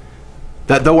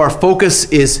 that though our focus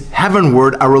is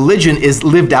heavenward, our religion is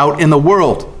lived out in the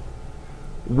world.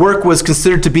 Work was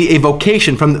considered to be a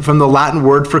vocation from the Latin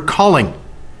word for calling.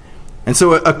 And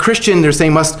so a Christian, they're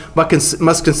saying,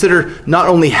 must consider not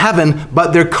only heaven,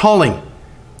 but their calling.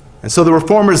 And so the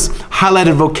Reformers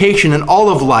highlighted vocation in all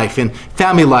of life, in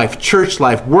family life, church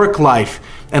life, work life,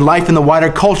 and life in the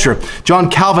wider culture. John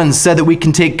Calvin said that we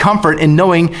can take comfort in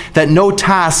knowing that no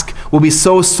task will be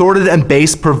so sordid and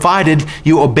base, provided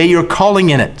you obey your calling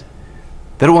in it,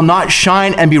 that it will not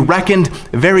shine and be reckoned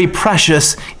very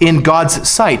precious in God's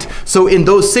sight. So in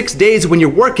those 6 days when you're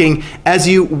working, as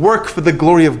you work for the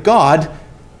glory of God,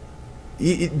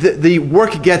 the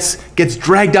work gets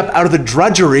dragged up out of the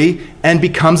drudgery and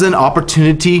becomes an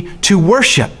opportunity to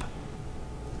worship.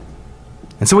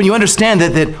 And so when you understand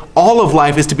that all of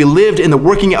life is to be lived in the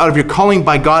working out of your calling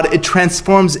by God, it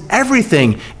transforms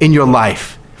everything in your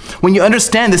life. When you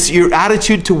understand this, your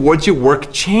attitude towards your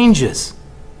work changes.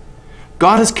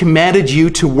 God has commanded you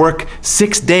to work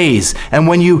 6 days, and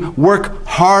when you work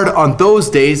hard on those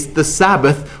days, the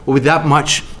Sabbath will be that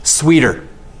much sweeter.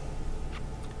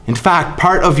 In fact,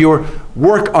 part of your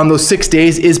work on those 6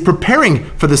 days is preparing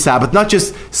for the Sabbath, not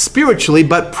just spiritually,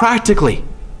 but practically.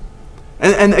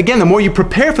 And again, the more you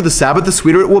prepare for the Sabbath, the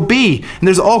sweeter it will be. And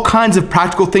there's all kinds of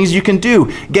practical things you can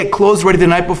do. Get clothes ready the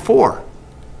night before.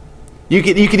 You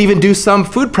could even do some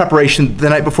food preparation the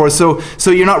night before, so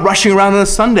you're not rushing around on a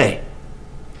Sunday.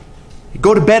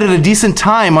 Go to bed at a decent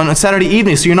time on a Saturday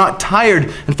evening so you're not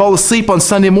tired and fall asleep on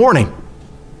Sunday morning.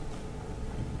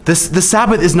 The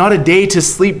Sabbath is not a day to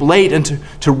sleep late and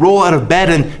to roll out of bed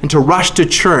and to rush to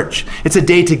church. It's a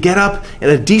day to get up at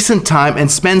a decent time and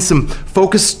spend some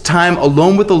focused time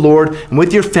alone with the Lord and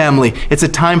with your family. It's a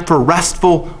time for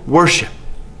restful worship.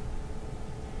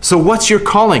 So what's your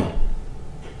calling?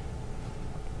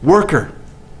 Worker,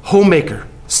 homemaker,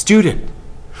 student.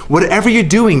 Whatever you're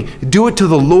doing, do it to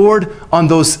the Lord on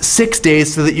those 6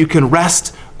 days so that you can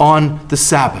rest on the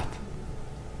Sabbath.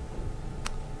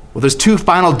 Well, there's two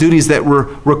final duties that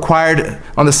were required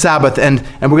on the Sabbath, and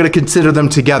we're going to consider them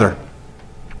together.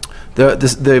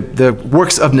 The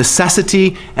works of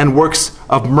necessity and works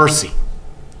of mercy.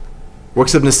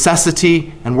 Works of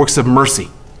necessity and works of mercy.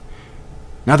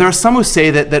 Now, there are some who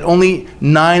say that only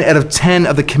 9 out of 10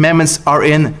 of the commandments are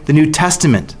in the New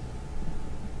Testament.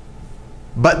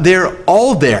 But they're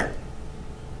all there.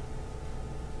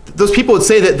 Those people would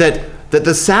say that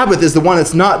the Sabbath is the one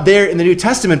that's not there in the New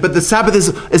Testament, but the Sabbath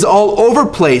is all over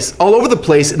the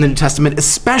place in the New Testament,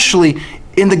 especially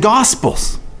in the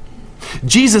Gospels.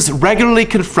 Jesus regularly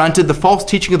confronted the false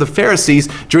teaching of the Pharisees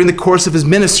during the course of his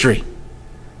ministry.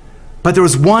 But there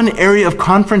was one area of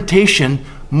confrontation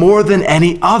more than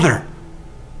any other: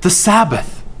 the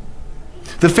Sabbath.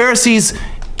 The Pharisees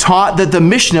taught that the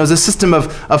Mishnah was a system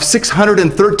of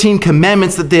 613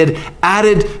 commandments that they had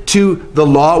added to the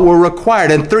law were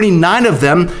required, and 39 of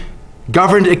them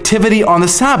governed activity on the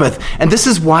Sabbath. And this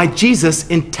is why Jesus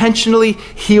intentionally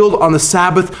healed on the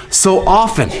Sabbath so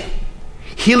often.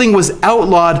 Healing was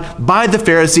outlawed by the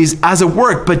Pharisees as a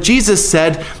work, but Jesus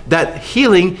said that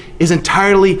healing is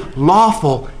entirely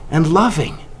lawful and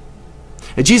loving.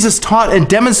 And Jesus taught and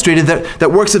demonstrated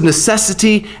that works of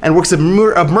necessity and works of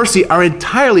mercy are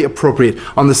entirely appropriate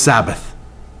on the Sabbath.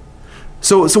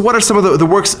 So what are some of the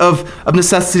works of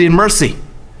necessity and mercy?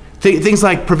 Things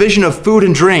like provision of food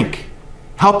and drink,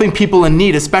 helping people in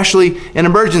need, especially in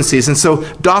emergencies. And so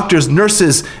doctors,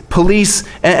 nurses, police,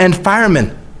 and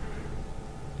firemen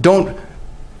don't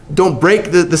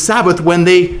break the Sabbath when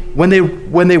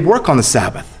they work on the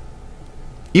Sabbath.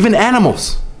 Even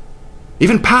animals,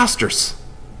 even pastors.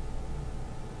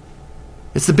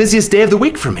 It's the busiest day of the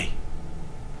week for me.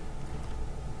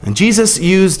 And Jesus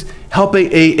used helping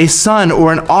a son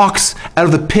or an ox out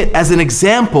of the pit as an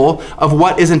example of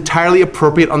what is entirely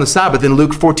appropriate on the Sabbath in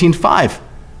Luke 14:5.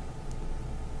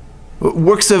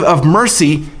 Works of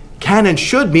mercy can and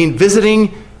should mean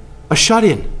visiting a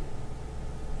shut-in.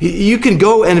 You can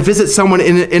go and visit someone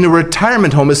in a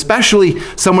retirement home, especially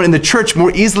someone in the church,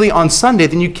 more easily on Sunday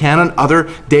than you can on other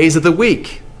days of the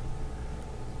week.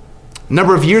 A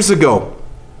number of years ago,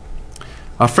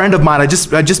 a friend of mine, I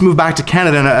just moved back to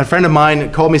Canada, and a friend of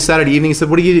mine called me Saturday evening and said,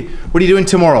 what are you doing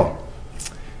tomorrow?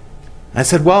 I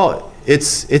said, well,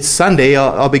 it's Sunday.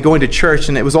 I'll be going to church,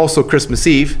 and it was also Christmas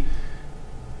Eve.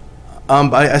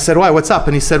 I said, why? What's up?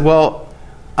 And he said, well,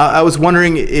 I was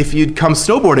wondering if you'd come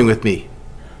snowboarding with me.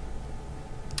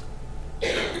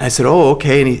 I said, oh,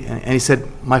 okay. And he said,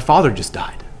 my father just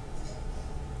died.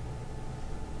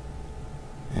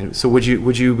 And so would you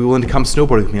be willing to come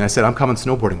snowboarding with me? And I said, I'm coming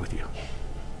snowboarding with you.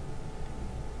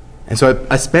 And so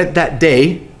I spent that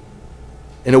day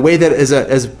in a way that as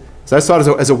I saw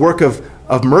it as a work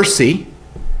of mercy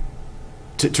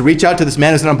to reach out to this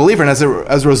man who's an unbeliever. And as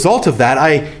a result of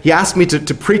that, he asked me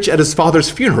to preach at his father's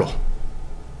funeral.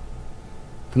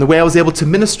 And the way I was able to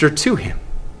minister to him.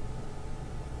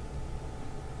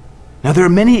 Now, there are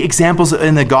many examples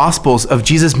in the Gospels of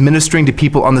Jesus ministering to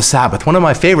people on the Sabbath. One of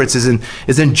my favorites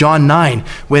is in John 9,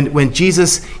 when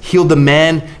Jesus healed the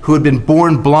man who had been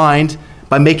born blind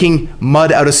by making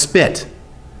mud out of spit.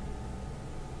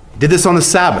 He did this on the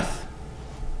Sabbath.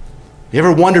 You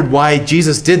ever wondered why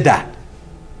Jesus did that?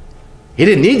 He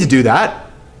didn't need to do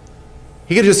that.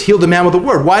 He could have just healed the man with a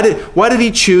word. Why did he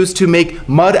choose to make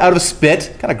mud out of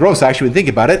spit? Kind of gross, actually, when you think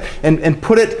about it, and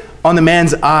put it on the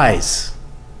man's eyes.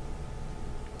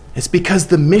 It's because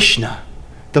the Mishnah,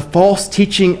 the false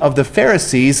teaching of the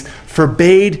Pharisees,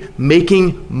 forbade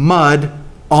making mud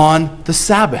on the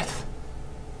Sabbath.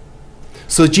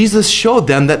 So Jesus showed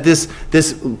them that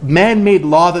this man-made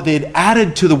law that they had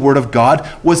added to the Word of God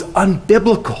was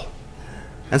unbiblical.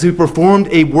 And so he performed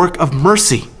a work of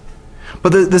mercy. But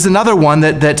there's another one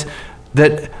that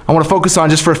I want to focus on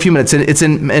just for a few minutes. It's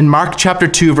in Mark chapter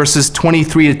 2, verses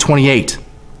 23 to 28.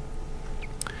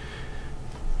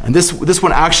 And this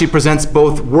one actually presents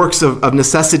both works of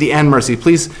necessity and mercy.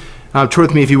 Please turn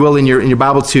with me, if you will, in your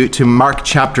Bible to Mark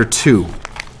chapter 2.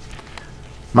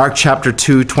 Mark chapter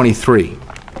 2, 23.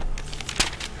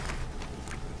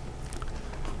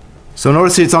 So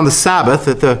notice it's on the Sabbath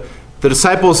that the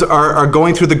disciples are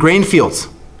going through the grain fields.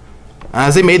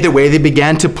 As they made their way, they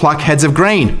began to pluck heads of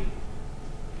grain.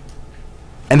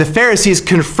 And the Pharisees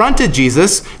confronted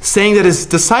Jesus, saying that his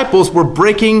disciples were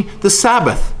breaking the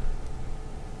Sabbath.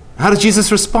 How does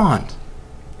Jesus respond?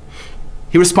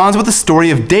 He responds with the story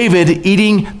of David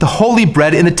eating the holy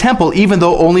bread in the temple, even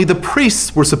though only the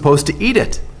priests were supposed to eat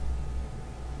it.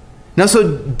 Now,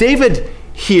 so David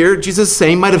here, Jesus is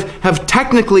saying, might have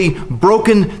technically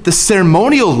broken the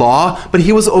ceremonial law, but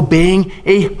he was obeying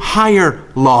a higher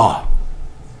law.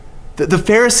 The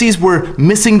Pharisees were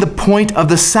missing the point of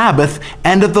the Sabbath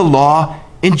and of the law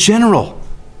in general.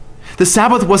 The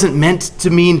Sabbath wasn't meant to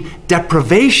mean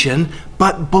deprivation,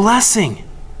 but blessing.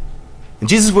 And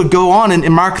Jesus would go on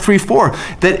in Mark 3:4,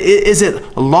 that is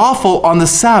it lawful on the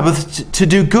Sabbath to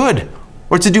do good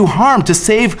or to do harm, to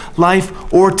save life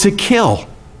or to kill?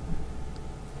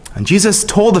 And Jesus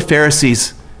told the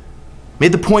Pharisees,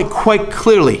 made the point quite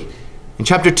clearly in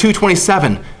chapter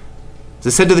 2:27. As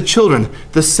it said to the children,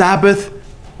 the Sabbath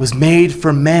was made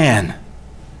for man,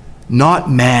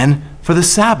 not man for the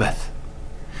Sabbath.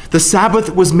 The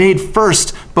Sabbath was made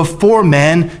first before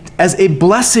man as a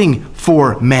blessing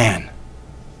for man.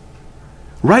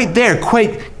 Right there,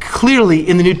 quite clearly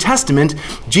in the New Testament,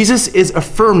 Jesus is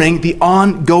affirming the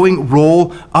ongoing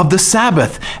role of the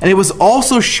Sabbath. And it was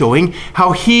also showing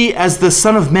how he, as the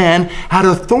Son of Man, had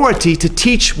authority to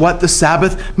teach what the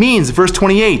Sabbath means. Verse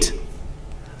 28,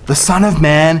 the Son of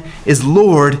Man is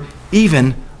Lord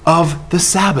even of the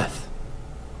Sabbath.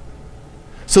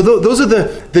 So those are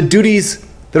the duties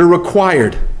that are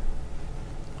required.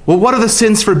 Well, what are the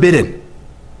sins forbidden?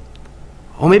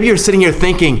 Well, maybe you're sitting here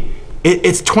thinking,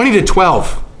 it's 20 to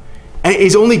 12, and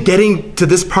he's only getting to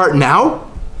this part now?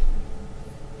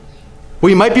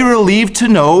 Well, you might be relieved to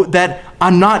know that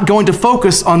I'm not going to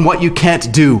focus on what you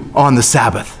can't do on the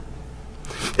Sabbath.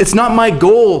 It's not my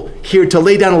goal here to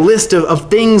lay down a list of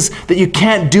things that you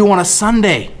can't do on a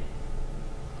Sunday.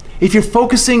 If you're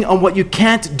focusing on what you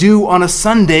can't do on a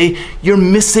Sunday, you're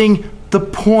missing the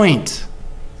point.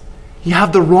 You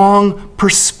have the wrong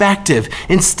perspective.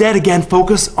 Instead, again,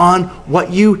 focus on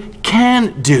what you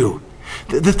can do.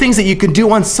 The things that you can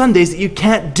do on Sundays that you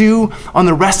can't do on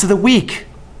the rest of the week.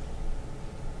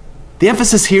 The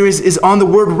emphasis here is on the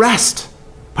word rest,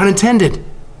 pun intended.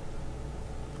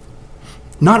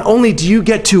 Not only do you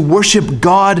get to worship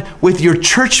God with your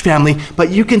church family,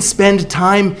 but you can spend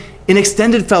time in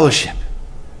extended fellowship.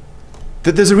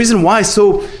 There's a reason why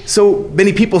so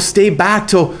many people stay back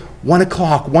till 1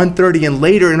 o'clock, 1:30, and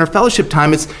later in our fellowship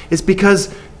time. It's because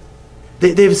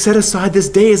they've set aside this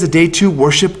day as a day to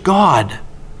worship God.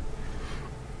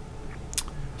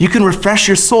 You can refresh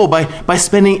your soul by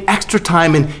spending extra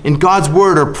time in God's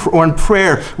Word or in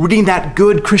prayer, reading that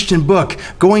good Christian book,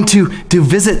 going to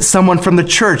visit someone from the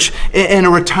church in a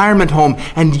retirement home,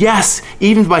 and yes,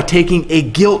 even by taking a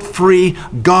guilt-free,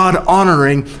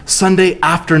 God-honoring Sunday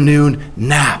afternoon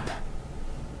nap.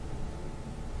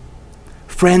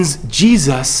 Friends,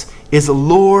 Jesus is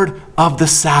Lord of the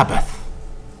Sabbath.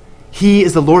 He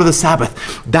is the Lord of the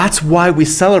Sabbath. That's why we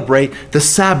celebrate the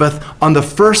Sabbath on the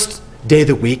first day of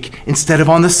the week instead of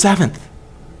on the seventh.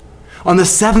 On the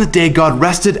seventh day, God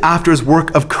rested after his work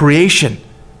of creation.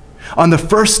 On the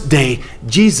first day,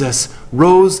 Jesus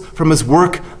rose from his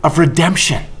work of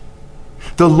redemption.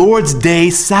 The Lord's Day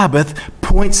Sabbath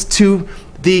points to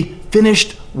the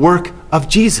finished work of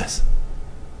Jesus.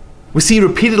 We see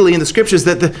repeatedly in the scriptures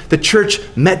that the church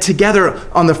met together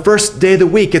on the first day of the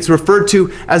week. It's referred to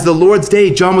as the Lord's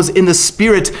Day. John was in the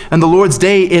Spirit and the Lord's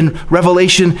Day in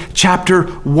Revelation chapter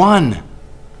 1.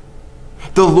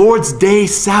 The Lord's Day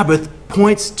Sabbath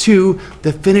points to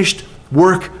the finished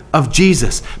work of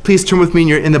Jesus. Please turn with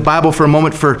me in the Bible for a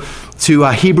moment to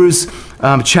Hebrews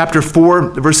chapter 4,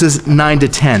 verses 9 to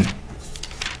 10.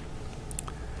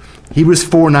 Hebrews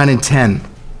 4, 9 and 10.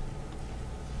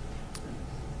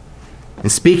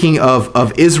 And speaking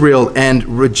of Israel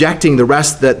and rejecting the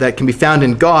rest that can be found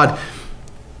in God,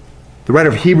 the writer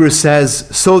of Hebrews says,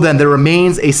 "So then there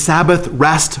remains a Sabbath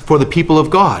rest for the people of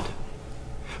God.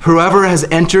 Whoever has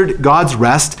entered God's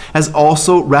rest has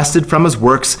also rested from his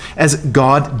works as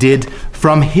God did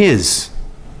from his."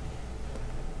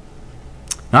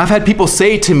 Now, I've had people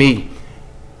say to me,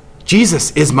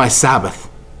 Jesus is my Sabbath.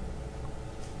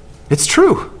 It's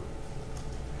true.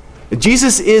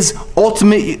 Jesus is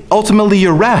ultimately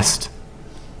your rest.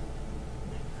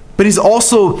 But he's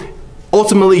also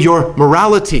ultimately your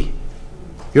morality,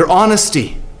 your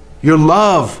honesty, your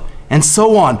love, and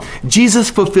so on. Jesus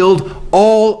fulfilled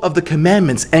all of the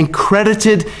commandments and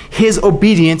credited his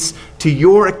obedience to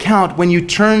your account when you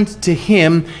turned to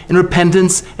him in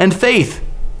repentance and faith.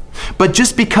 But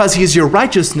just because he is your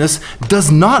righteousness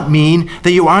does not mean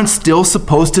that you aren't still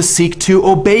supposed to seek to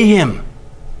obey him.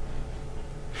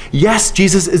 Yes,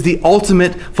 Jesus is the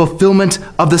ultimate fulfillment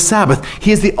of the Sabbath.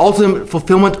 He is the ultimate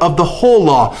fulfillment of the whole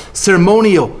law,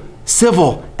 ceremonial,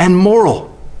 civil, and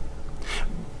moral.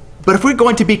 But if we're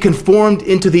going to be conformed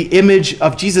into the image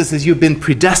of Jesus as you've been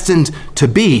predestined to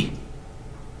be,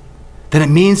 then it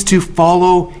means to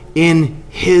follow in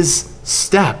his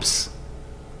steps.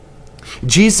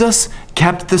 Jesus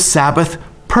kept the Sabbath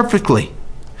perfectly.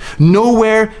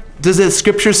 Nowhere does the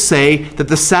scripture say that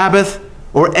the Sabbath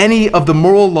or any of the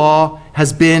moral law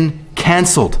has been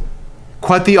canceled.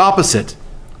 Quite the opposite.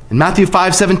 In Matthew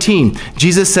 5:17,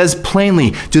 Jesus says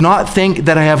plainly, "Do not think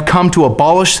that I have come to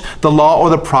abolish the law or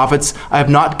the prophets. I have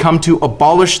not come to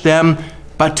abolish them,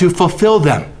 but to fulfill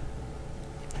them."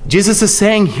 Jesus is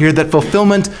saying here that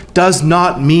fulfillment does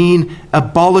not mean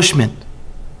abolishment.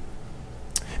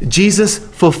 Jesus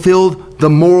fulfilled the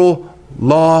moral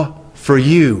law for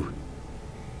you.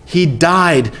 He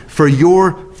died for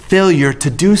your failure to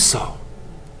do so.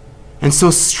 And so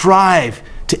strive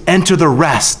to enter the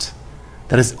rest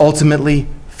that is ultimately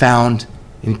found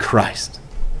in Christ.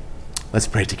 Let's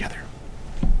pray together.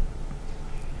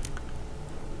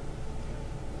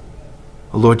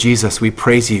 Oh Lord Jesus, we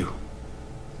praise you,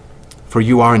 for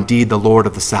you are indeed the Lord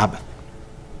of the Sabbath.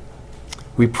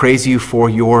 We praise you for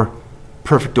your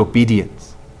perfect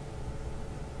obedience,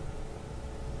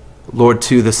 Lord,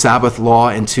 to the Sabbath law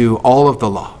and to all of the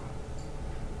law.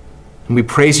 And we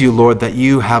praise you, Lord, that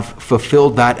you have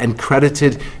fulfilled that and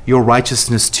credited your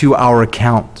righteousness to our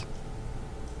account.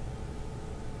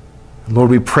 And Lord,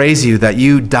 we praise you that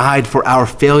you died for our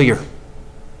failure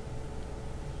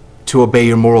to obey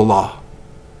your moral law.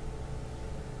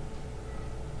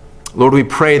 Lord, we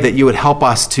pray that you would help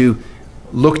us to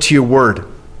look to your word,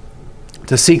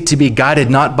 to seek to be guided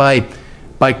not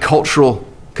by cultural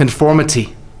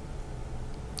conformity,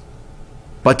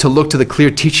 but to look to the clear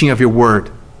teaching of your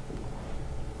word.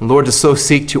 Lord, to so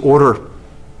seek to order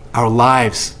our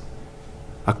lives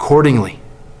accordingly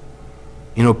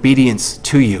in obedience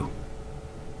to you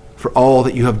for all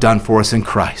that you have done for us in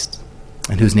Christ,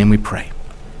 in whose name we pray.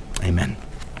 Amen.